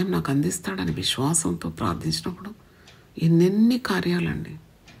సహాయం నాకు అందిస్తాడని విశ్వాసంతో ప్రార్థించినప్పుడు ఎన్నెన్ని కార్యాలండి.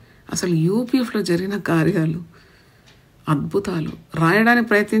 అసలు యూపీఎఫ్లో జరిగిన కార్యాలు, అద్భుతాలు రాయడానికి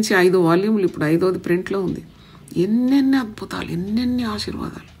ప్రయత్నించి 5 వాల్యూములు, ఇప్పుడు 5వది ప్రింట్లో ఉంది. ఎన్నెన్ని అద్భుతాలు, ఎన్నెన్ని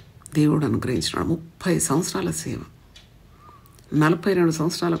ఆశీర్వాదాలు దేవుడు అనుగ్రహించినాడు. 30 సంవత్సరాల సేవ, 42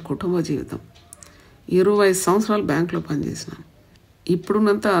 సంవత్సరాల కుటుంబ జీవితం, 20 సంవత్సరాలు బ్యాంకులో పనిచేసినాను.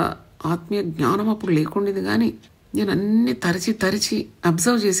 ఇప్పుడున్నంత ఆత్మీయ జ్ఞానం అప్పుడు లేకుండేది, కానీ నేను అన్నీ తరిచి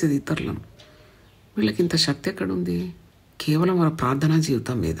అబ్జర్వ్ చేసేది ఇతరులను. వీళ్ళకి ఇంత శక్తి ఎక్కడుంది? కేవలం వాళ్ళ ప్రార్థనా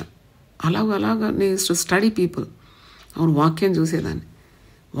జీవితం మీద. అలాగా నేను స్టడీ పీపుల్. అవును, వాక్యం చూసేదాన్ని,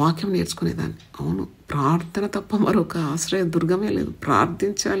 వాక్యం నేర్చుకునేదాన్ని. అవును, ప్రార్థన తప్ప మరొక ఆశ్రయ దుర్గమే లేదు.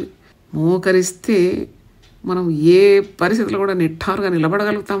 ప్రార్థించాలి. మోకరిస్తే మనం ఏ పరిస్థితుల్లో కూడా నిఠారుగా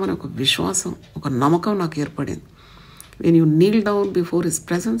నిలబడగలుగుతామని ఒక విశ్వాసం, ఒక నమ్మకం నాకు ఏర్పడింది. When you Neel down before his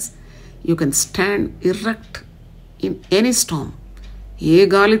presence you can stand ఇర్రెక్ట్ in any storm. ఏ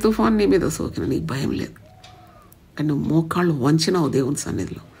గాలి తుఫాన్ నీ మీద సోకినా నీకు భయం లేదు. కానీ నువ్వు మోకాళ్ళు వంచినావు దేవుని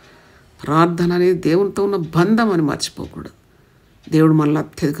సన్నిధిలో. ప్రార్థన అనేది దేవునితో ఉన్న బంధం అని మర్చిపోకూడదు. దేవుడు మనల్ని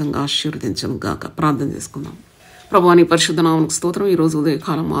అత్యధికంగా ఆశీర్వదించను గాక. ప్రార్థన చేసుకుందాం. ప్రభువా నీ పరిశుద్ధ నామమునకు స్తోత్రం. ఈరోజు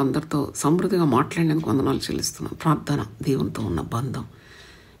ఉదయకాలం మా అందరితో సమృద్ధిగా మాట్లాడేందుకు వందనాలు చెల్లిస్తున్నాను. ప్రార్థన, దేవునితో ఉన్న బంధం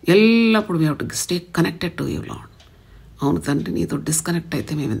ఎల్లప్పుడూ we have to stay connected to you lord. అవును తండ్రి, నీతో డిస్కనెక్ట్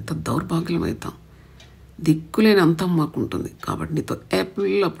అయితే మేము ఎంత దౌర్భాగ్యమవుతాం. దిక్కులేని అంతం మాకు ఉంటుంది. కాబట్టి నీతో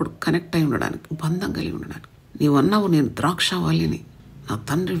ఎల్లప్పుడు కనెక్ట్ అయి ఉండడానికి, బంధం కలిగి ఉండడానికి. నీవన్నావు, నేను ద్రాక్షావళిని, నా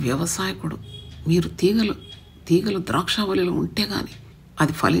తండ్రి వ్యవసాయకుడు, మీరు తీగలు ద్రాక్షావళిలో ఉంటే కానీ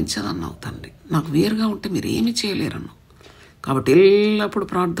అది ఫలించదన్నావు తండ్రి. నాకు వేరుగా ఉంటే మీరు ఏమీ చేయలేరన్నావు. కాబట్టి ఎల్లప్పుడు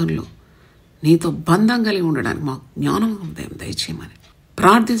ప్రార్థనలు నీతో బంధం కలిగి ఉండడానికి మాకు జ్ఞానం ఉదయం దయచేయమని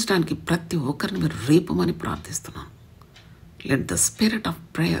ప్రార్థించడానికి ప్రతి ఒక్కరిని మీరు రేపమని ప్రార్థిస్తున్నాను. Let the spirit of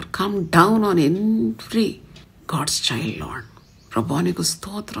prayer come down on every God's child lord. ప్రభువా నీకు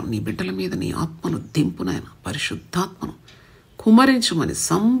స్తోత్రం. నీ బిడ్డల మీద నీ ఆత్మను దింపునైనా, పరిశుద్ధాత్మను కుమరించమని,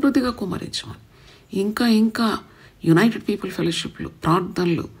 సమృద్ధిగా కుమరించమని, ఇంకా యునైటెడ్ పీపుల్ ఫెలోషిప్లు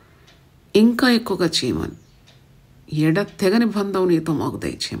ప్రార్థనలు ఇంకా ఎక్కువగా చేయమని, ఎడతెగని బంధం నీతో మాకు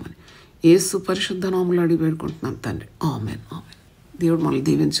దయచేయమని యేసు పరిశుద్ధ నామములో అడిగి వేడుకుంటున్నాను తండ్రి. Amen, amen. దేవుడు మనల్ని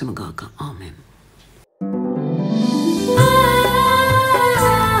దీవించును గాక. ఆమెన్.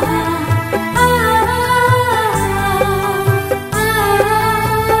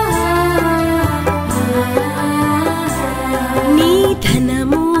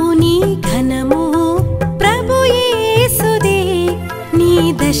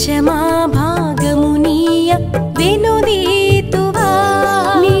 దశమా భాగము నీయ వెనుదీతువా.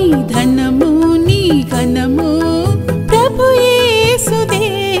 నీ ధనము నీ ఘనము ప్రభు యేసుదే,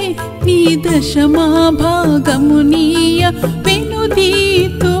 నీ దశమా భాగము నీయ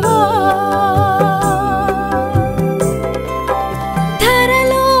వెనుదీతువా.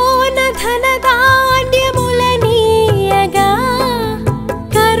 ధరలోన ధనధాన్యముల నీయగా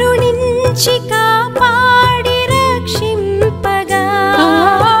కరుణించి కాపాడి రక్షింపగా.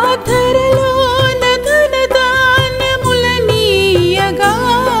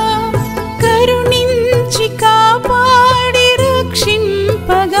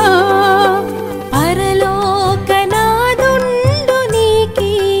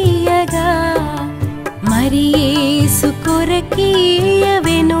 కొరకీయ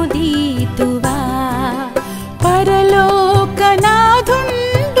వెనుదీతువా. పరలోకనాథుండు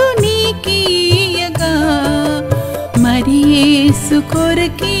నీకీయగా మరి యేసు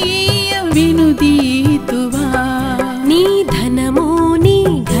కొరకీయ వెనుదీతువా. నీ ధనము నీ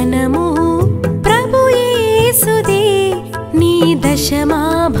ఘనము ప్రభు యేసుదే, నీ దశమా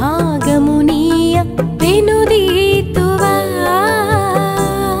భాగము నీయ వెనుదీతువా.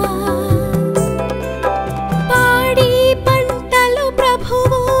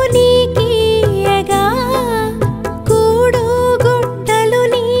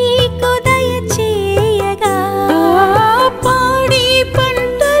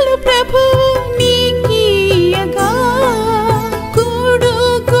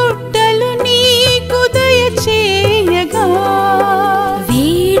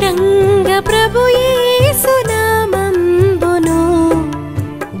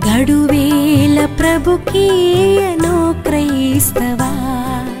 ప్రభుకీయను క్రైస్తవా.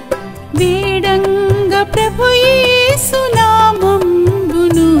 వేడంగ ప్రభు యేసు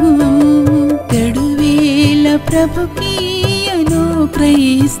నామమును గడువేల ప్రభుకీయను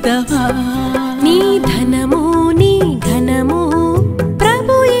క్రైస్తవా.